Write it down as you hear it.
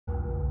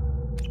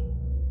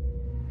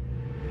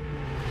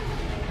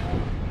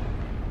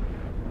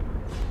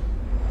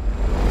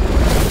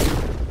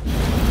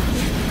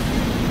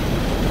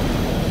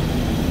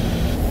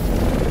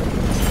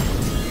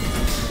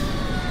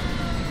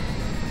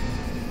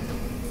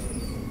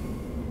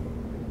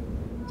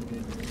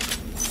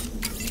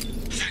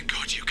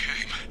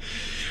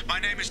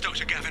name is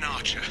Dr. Gavin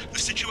Archer. The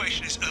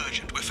situation is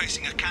urgent. We're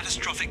facing a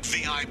catastrophic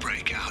VI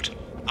breakout.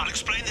 I'll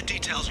explain the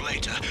details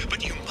later,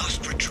 but you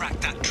must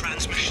retract that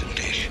transmission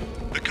dish.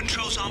 The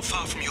controls aren't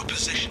far from your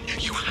position.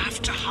 You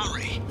have to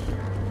hurry.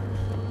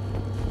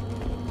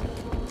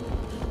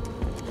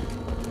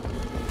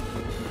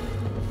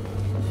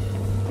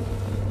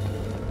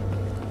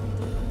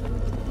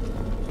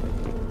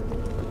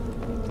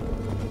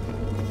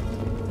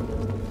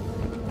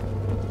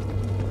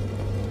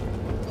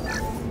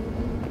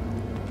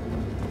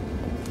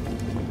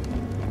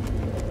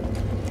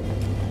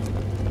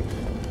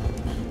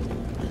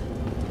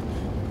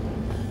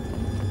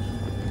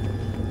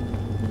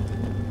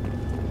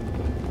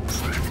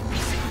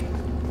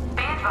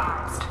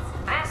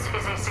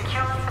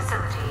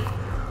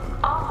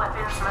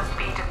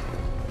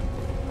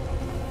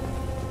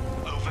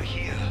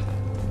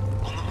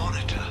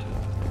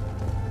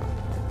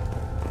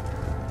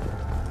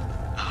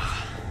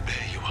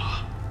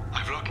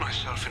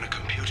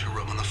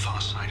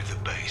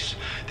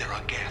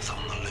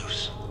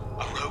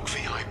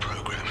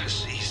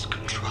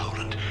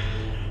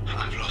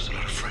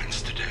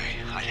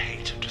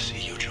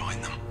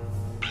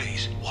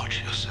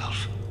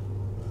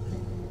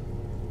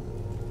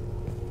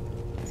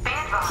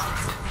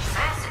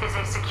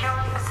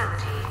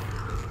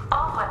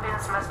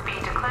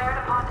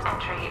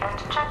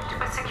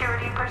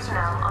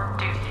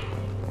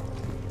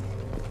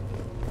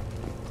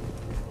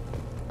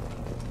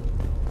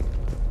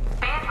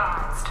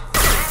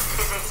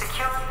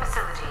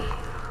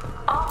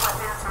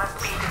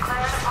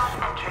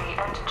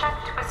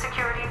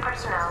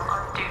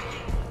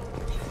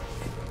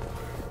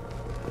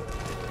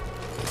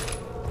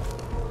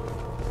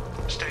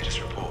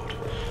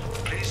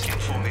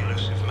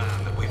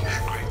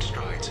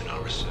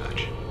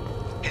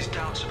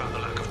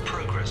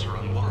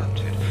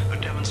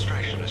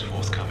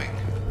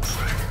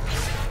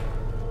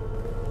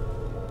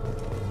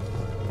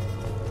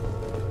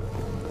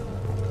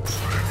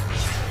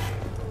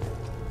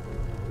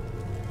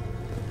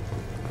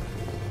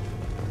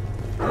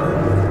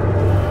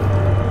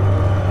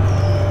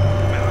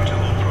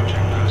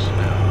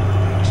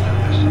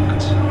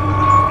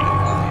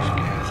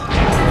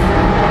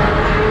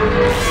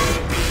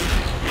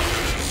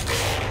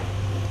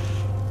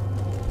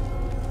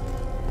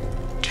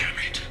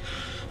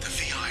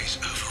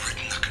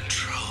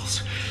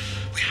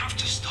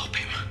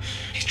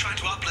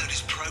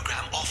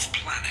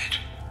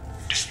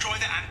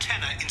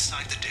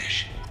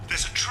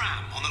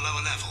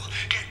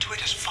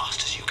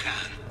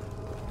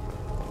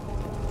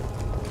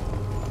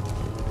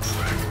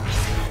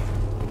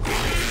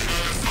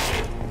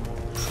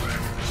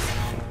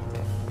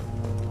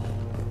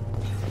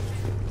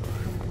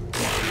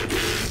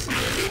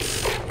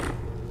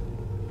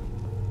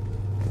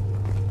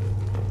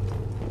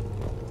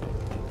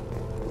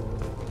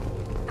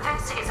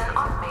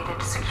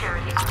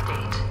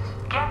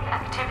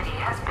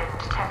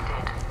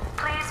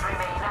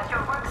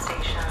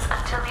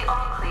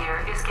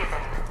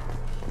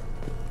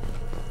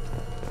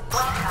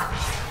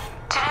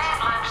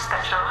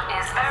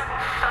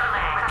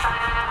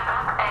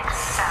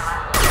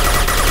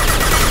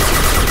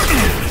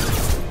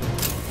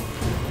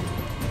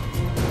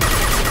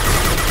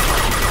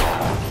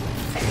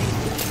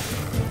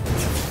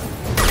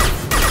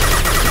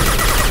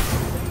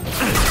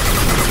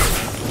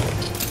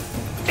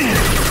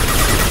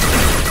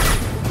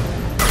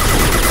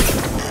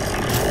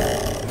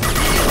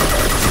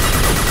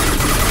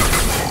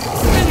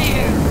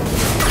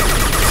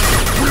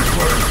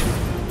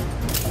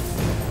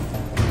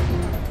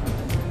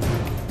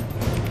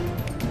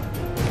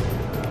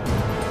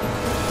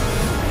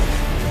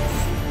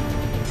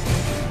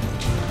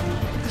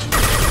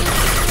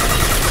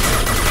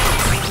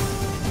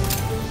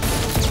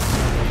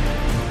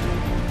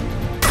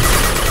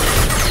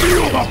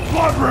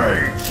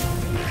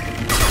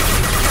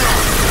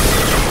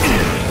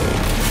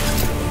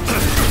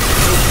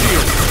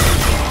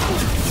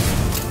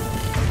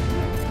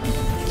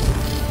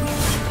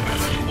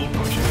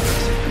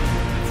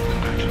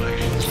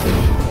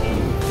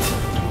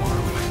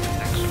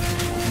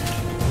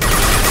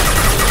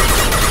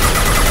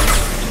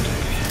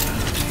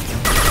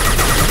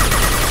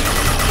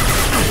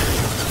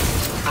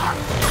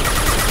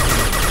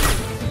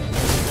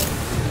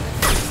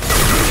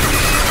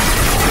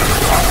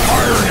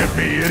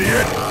 Me,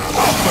 idiot!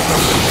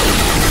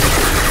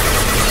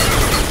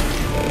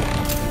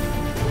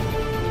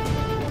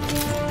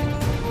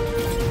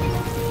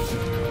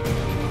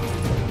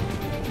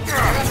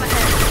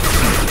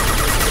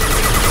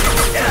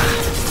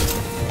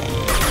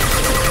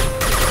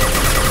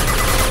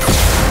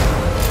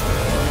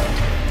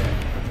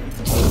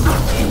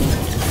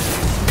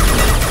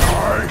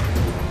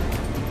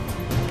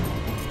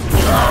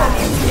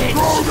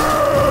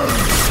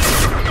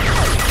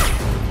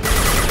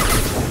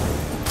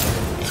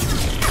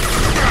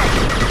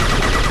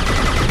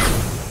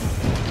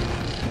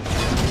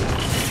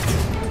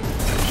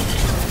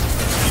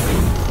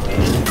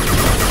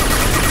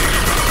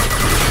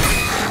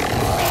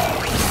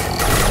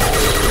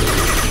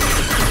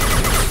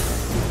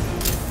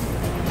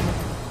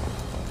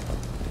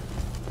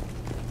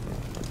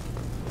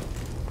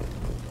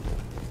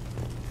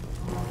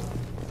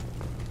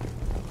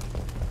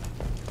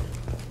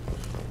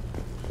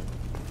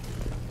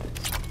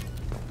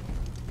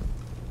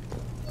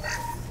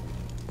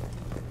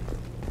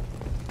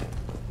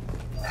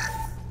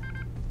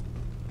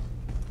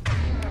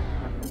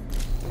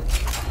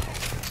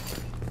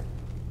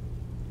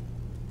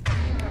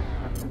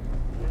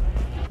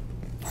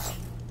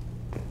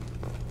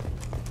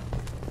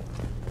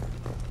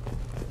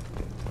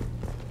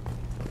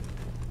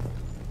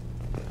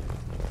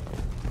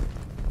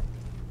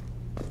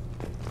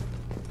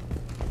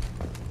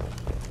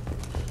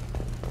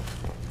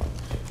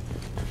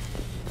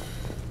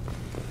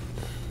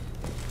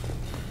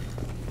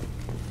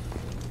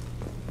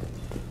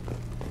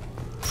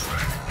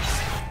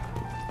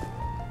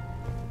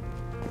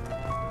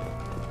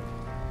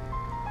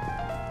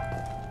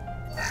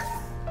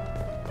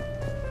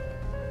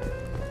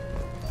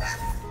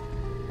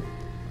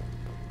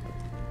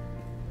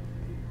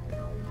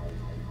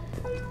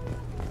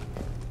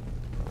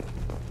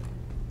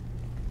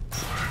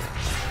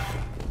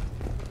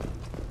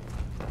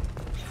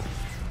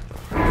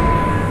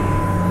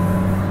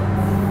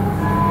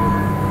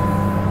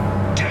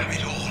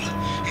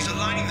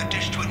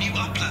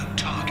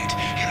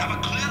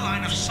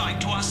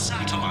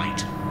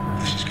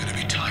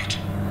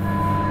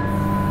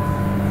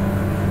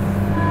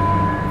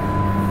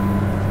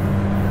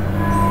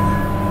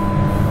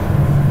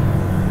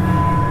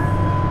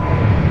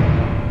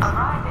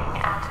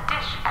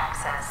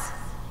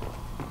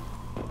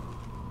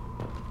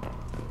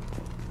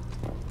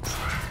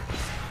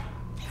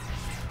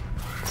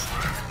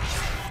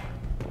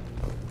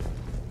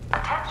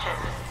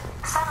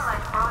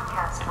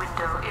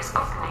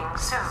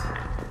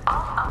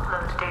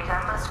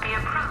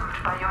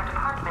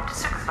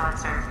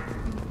 supervisor.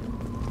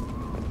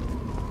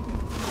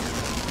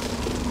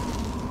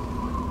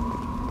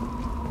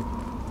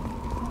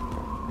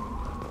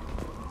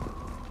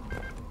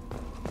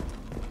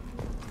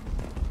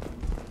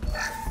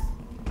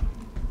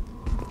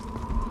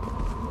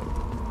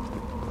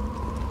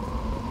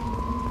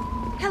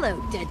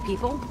 Hello, dead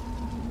people.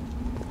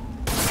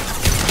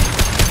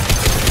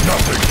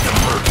 Nothing can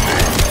hurt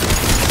me.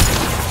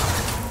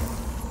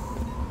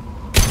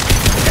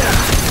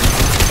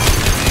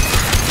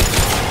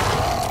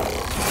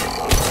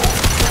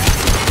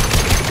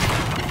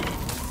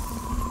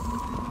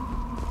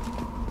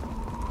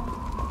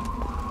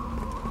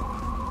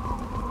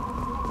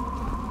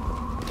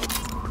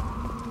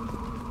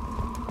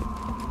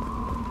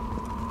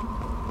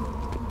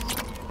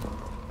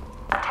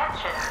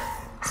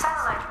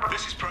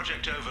 This is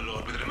Project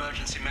Overlord with an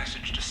emergency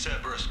message to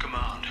Cerberus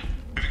Command.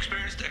 We've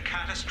experienced a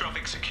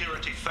catastrophic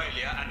security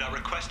failure and are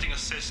requesting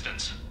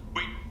assistance.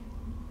 What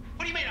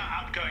do you mean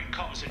our outgoing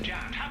comms are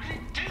jammed? How can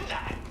it do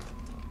that?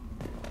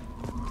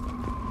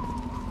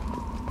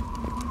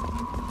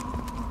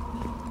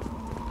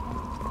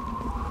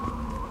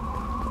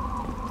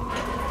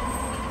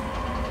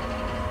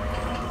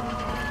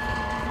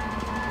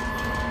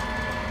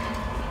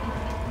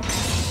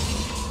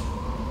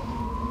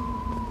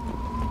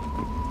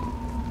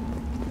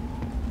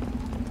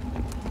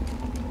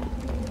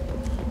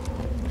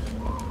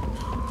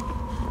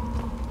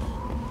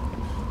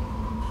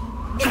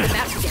 It's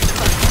about to get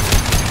fun.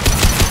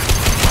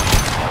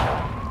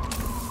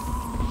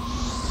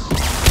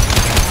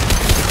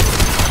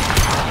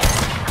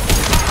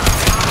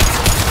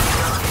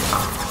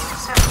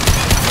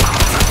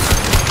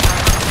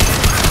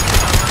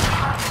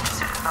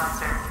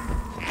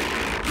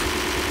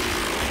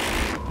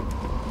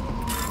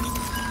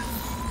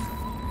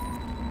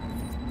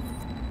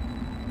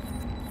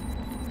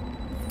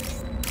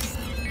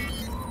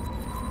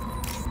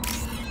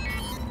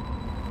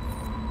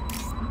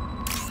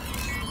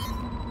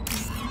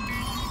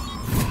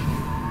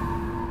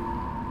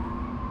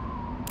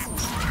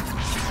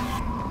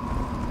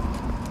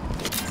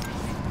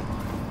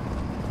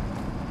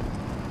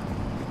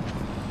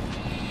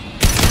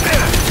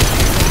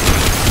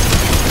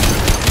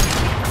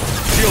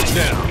 Shields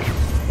down.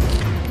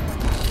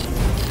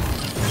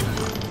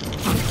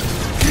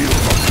 Feel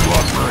the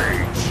blood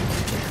rage.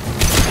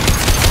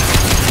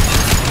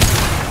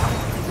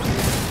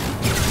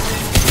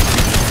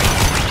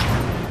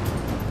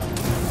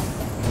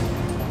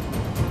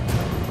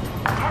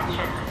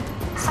 Attention.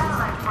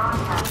 Satellite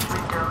broadcast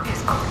window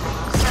is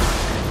opening soon.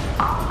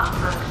 All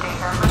upload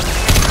data must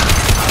be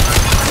approved.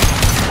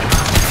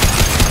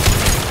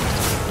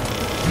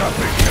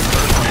 Nothing can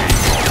hurt me.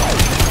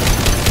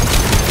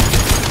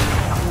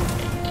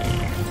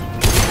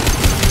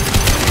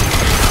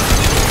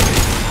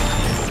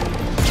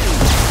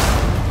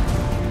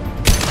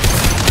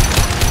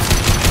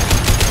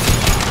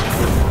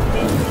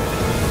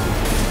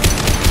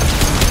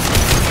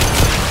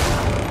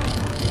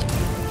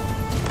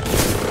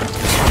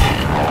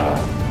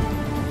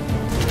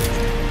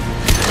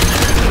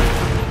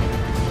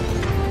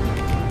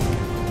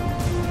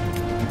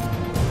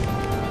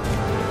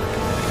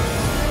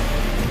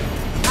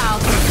 I'll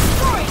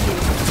destroy you.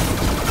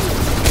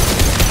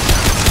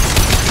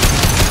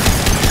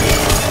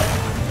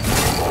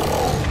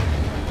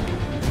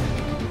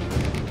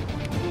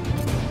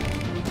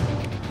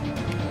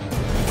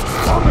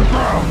 On the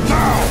ground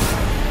now.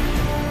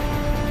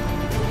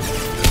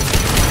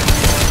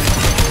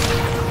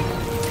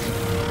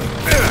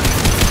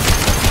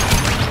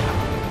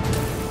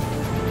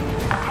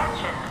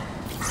 Attention.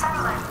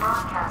 Satellite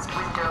broadcast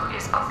window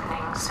is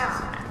opening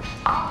soon.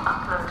 All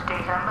upload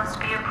data must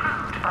be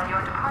approved by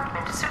your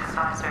department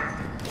supervisor.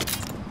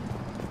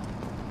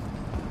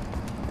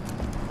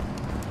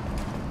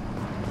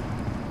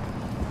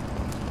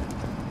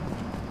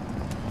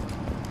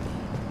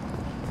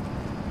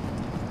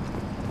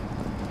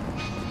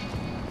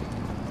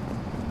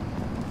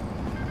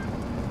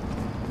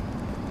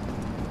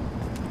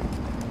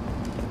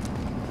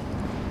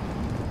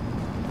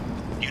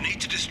 You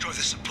need to destroy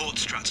the support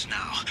struts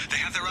now. They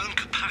have their own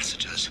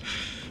capacitors.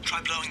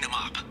 Try blowing them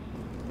up.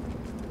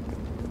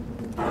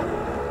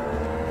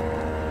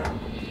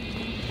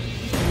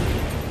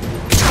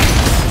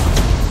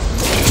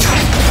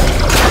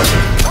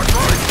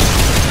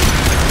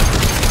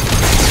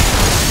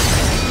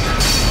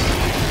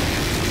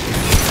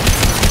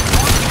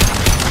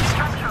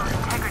 Structural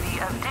integrity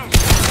of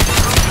dish.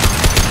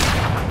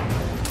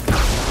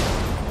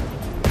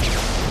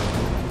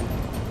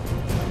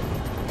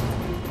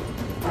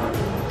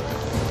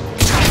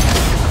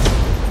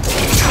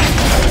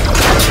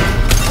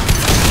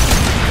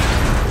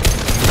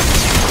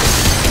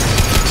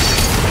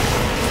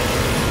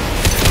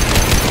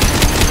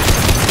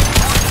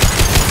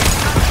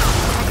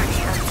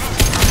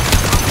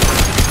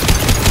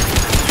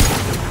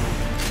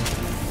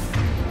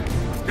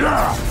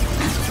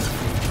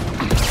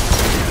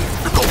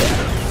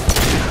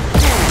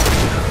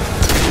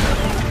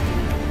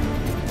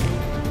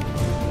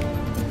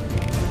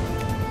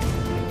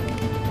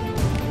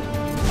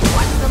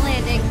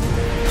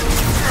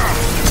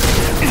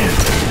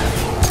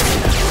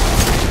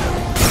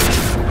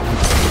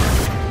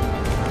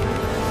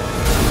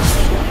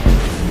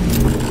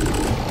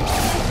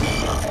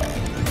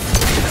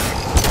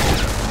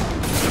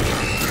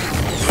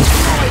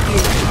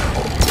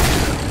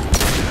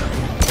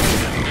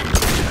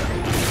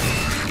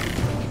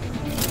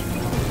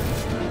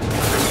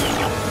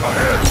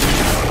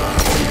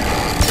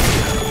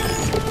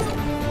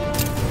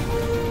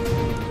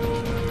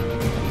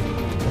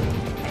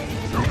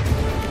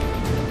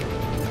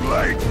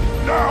 me!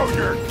 Now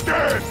you're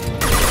dead!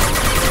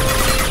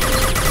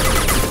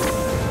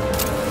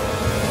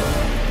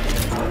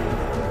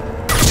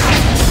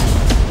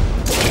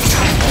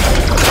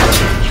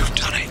 You've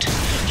done it.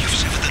 You've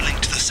severed the link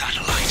to the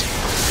satellite.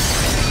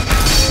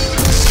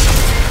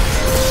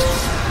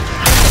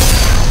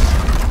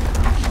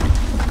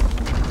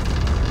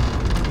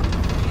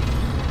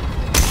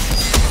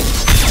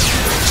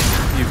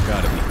 You've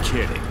got to be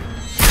kidding.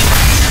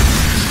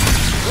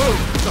 Whoa!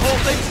 The whole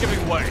thing's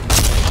giving way!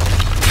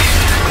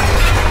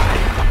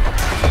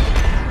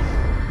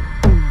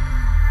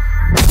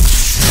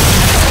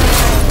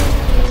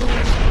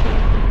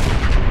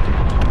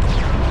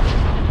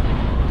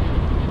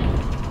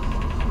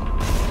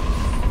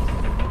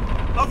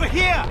 Over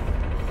here!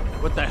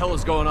 What the hell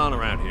is going on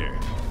around here?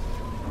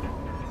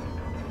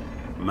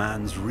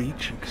 Man's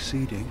reach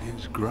exceeding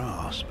his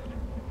grasp.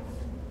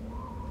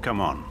 Come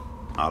on,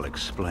 I'll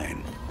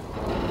explain.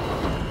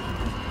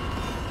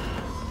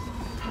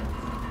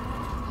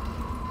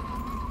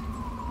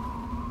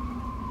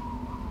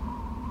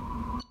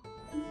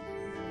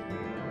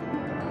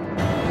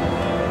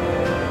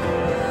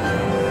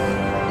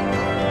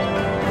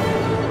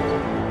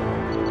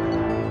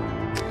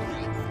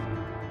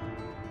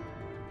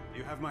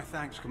 You have my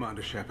thanks,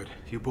 Commander Shepard.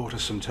 You bought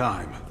us some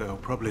time, though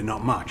probably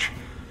not much.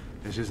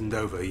 This isn't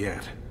over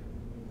yet.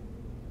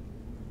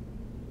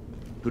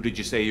 Who did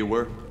you say you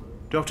were?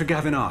 Dr.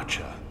 Gavin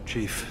Archer,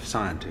 chief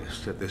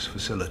scientist at this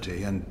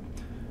facility, and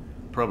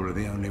probably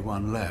the only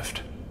one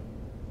left.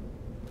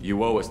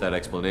 You owe us that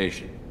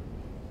explanation.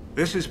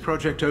 This is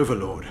Project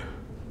Overlord,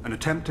 an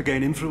attempt to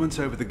gain influence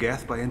over the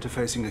Geth by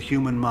interfacing a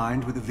human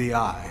mind with a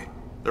VI.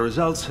 The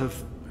results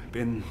have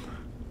been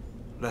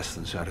less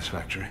than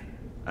satisfactory.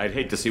 I'd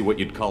hate to see what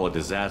you'd call a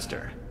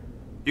disaster.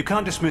 You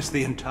can't dismiss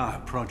the entire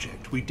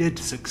project. We did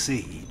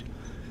succeed,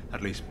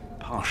 at least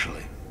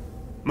partially.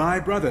 My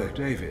brother,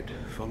 David,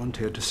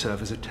 volunteered to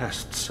serve as a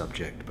test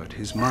subject, but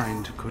his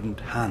mind couldn't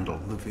handle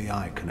the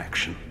VI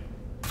connection.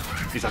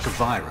 He's like a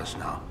virus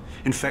now,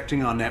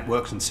 infecting our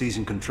networks and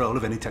seizing control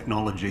of any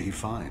technology he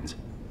finds.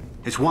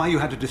 It's why you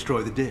had to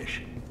destroy the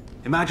dish.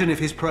 Imagine if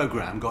his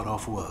program got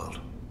off-world.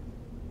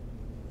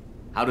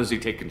 How does he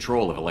take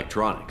control of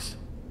electronics?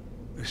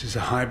 This is a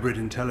hybrid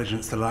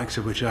intelligence the likes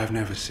of which I've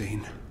never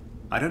seen.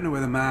 I don't know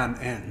where the man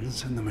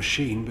ends and the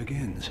machine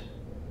begins.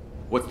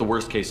 What's the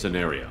worst-case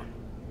scenario?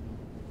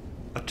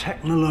 A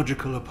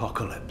technological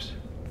apocalypse.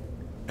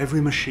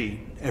 Every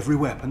machine, every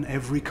weapon,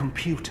 every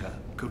computer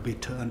could be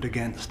turned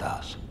against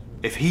us.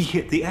 If he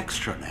hit the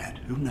extranet,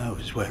 who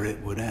knows where it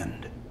would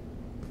end?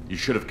 You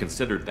should have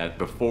considered that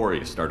before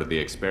you started the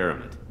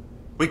experiment.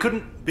 We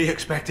couldn't be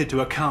expected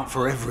to account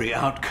for every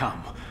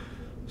outcome.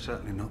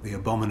 Certainly not the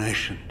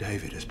abomination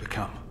David has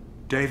become.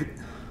 David,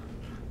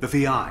 the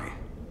VI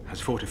has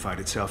fortified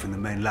itself in the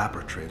main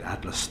laboratory at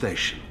Atlas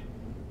Station.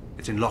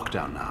 It's in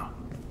lockdown now.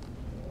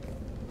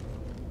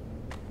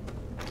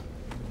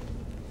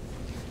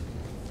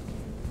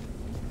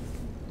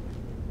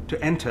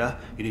 To enter,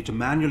 you need to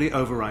manually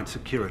override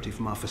security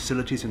from our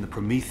facilities in the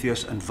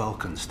Prometheus and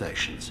Vulcan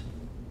stations.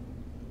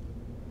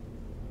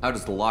 How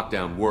does the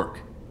lockdown work?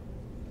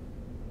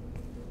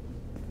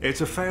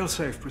 It's a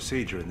fail-safe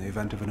procedure in the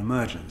event of an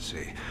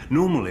emergency.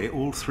 Normally,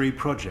 all 3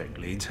 project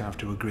leads have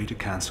to agree to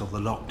cancel the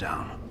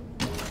lockdown.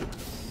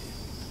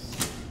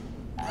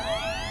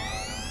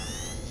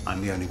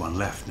 I'm the only one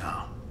left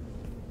now.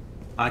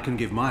 I can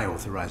give my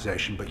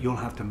authorization, but you'll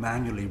have to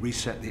manually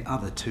reset the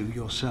other 2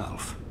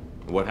 yourself.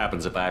 What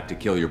happens if I have to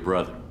kill your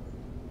brother?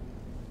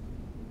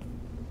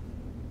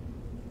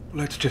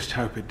 Let's just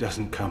hope it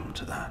doesn't come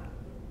to that.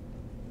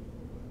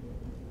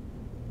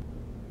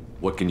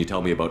 What can you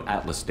tell me about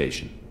Atlas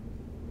Station?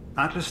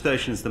 Atlas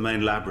Station is the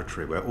main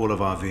laboratory where all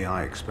of our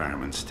VI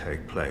experiments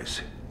take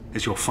place.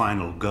 It's your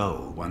final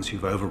goal once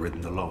you've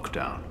overridden the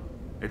lockdown.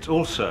 It's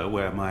also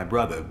where my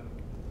brother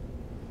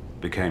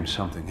became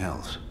something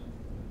else.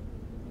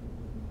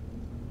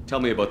 Tell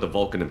me about the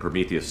Vulcan and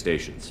Prometheus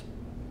stations.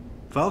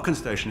 Vulcan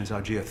Station is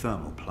our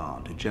geothermal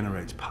plant. It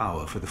generates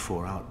power for the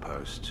 4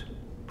 outposts.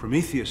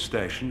 Prometheus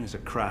Station is a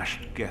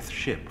crashed Geth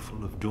ship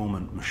full of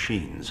dormant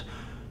machines.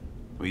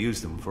 We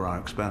use them for our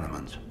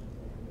experiments.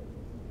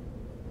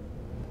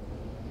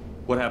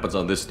 What happens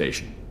on this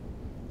station?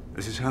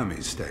 This is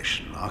Hermes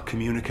Station, our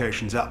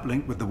communications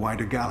uplink with the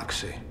wider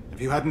galaxy.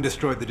 If you hadn't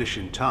destroyed the dish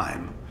in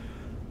time,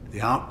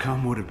 the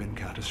outcome would have been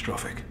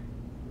catastrophic.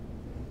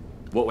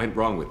 What went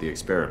wrong with the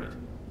experiment?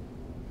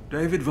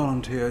 David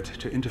volunteered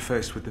to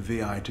interface with the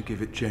VI to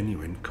give it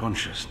genuine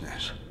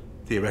consciousness.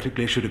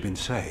 Theoretically, it should have been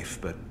safe,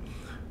 but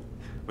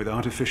with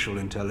artificial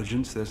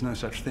intelligence, there's no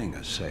such thing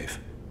as safe.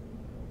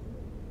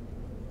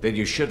 Then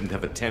you shouldn't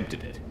have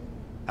attempted it.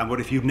 And what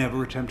if you'd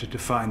never attempted to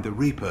find the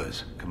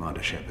Reapers,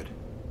 Commander Shepard?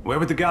 Where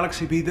would the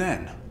galaxy be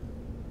then?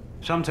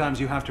 Sometimes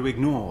you have to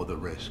ignore the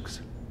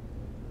risks.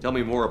 Tell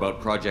me more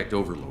about Project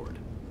Overlord.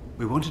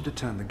 We wanted to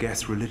turn the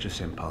Geth's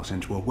religious impulse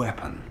into a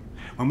weapon.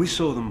 When we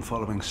saw them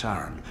following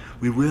Saren,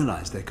 we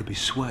realized they could be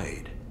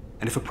swayed.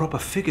 And if a proper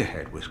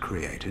figurehead was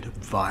created, a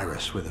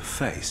virus with a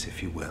face,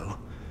 if you will,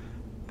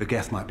 the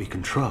Geth might be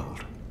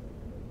controlled.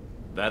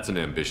 That's an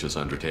ambitious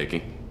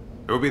undertaking.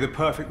 It would be the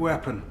perfect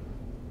weapon.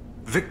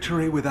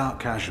 Victory without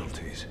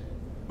casualties.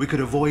 We could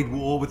avoid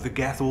war with the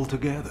Geth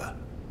altogether.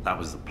 That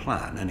was the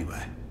plan,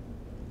 anyway.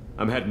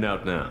 I'm heading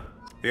out now.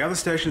 The other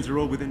stations are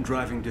all within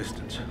driving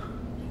distance.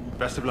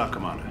 Best of luck,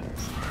 Commander.